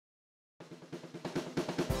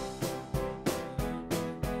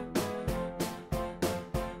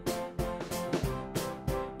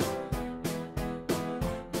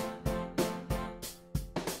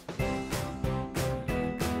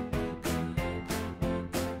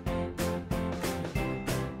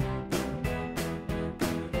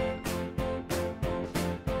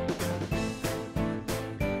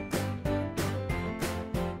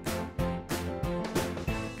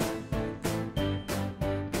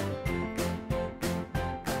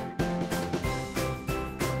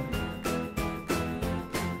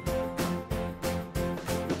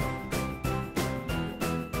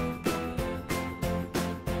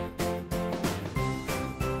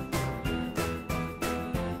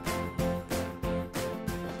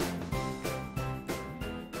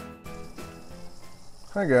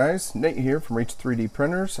Hi guys, Nate here from Reach 3D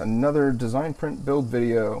Printers, another design print build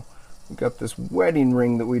video. We got this wedding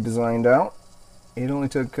ring that we designed out. It only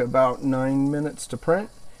took about 9 minutes to print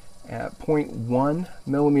at 0.1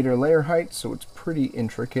 millimeter layer height, so it's pretty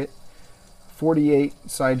intricate.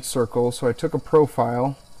 48 side circle, so I took a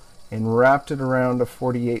profile and wrapped it around a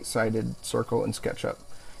 48 sided circle in SketchUp.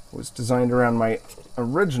 It was designed around my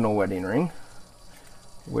original wedding ring,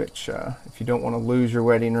 which if you don't want to lose your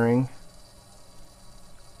wedding ring,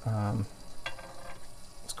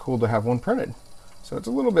 it's cool to have one printed. So it's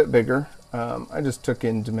a little bit bigger. I just took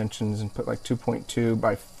in dimensions and put like 2.2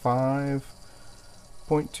 by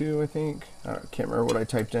 5.2, I think. I can't remember what I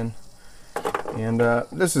typed in. And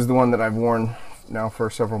this is the one that I've worn now for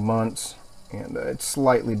several months. And it's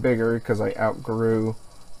slightly bigger because I outgrew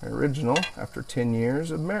my original after 10 years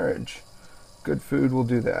of marriage. Good food will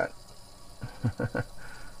do that.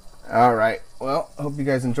 Alright, well, I hope you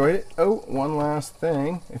guys enjoyed it. Oh, one last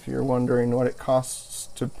thing. If you're wondering what it costs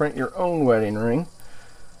to print your own wedding ring,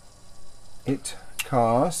 it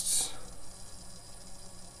costs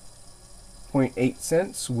 0.8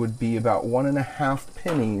 cents, would be about 1.5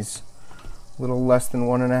 pennies. A little less than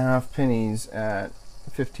 1.5 pennies at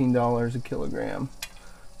 $15 a kilogram.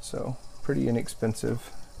 So, pretty inexpensive,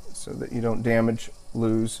 so that you don't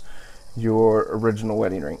lose your original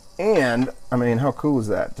wedding ring. And I mean, how cool is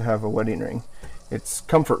that to have a wedding ring? It's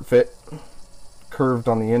comfort fit, curved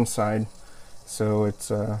on the inside, so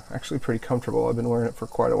it's actually pretty comfortable. I've been wearing it for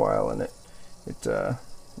quite a while, and it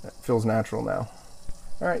feels natural now.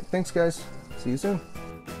 All right, thanks guys. See you soon.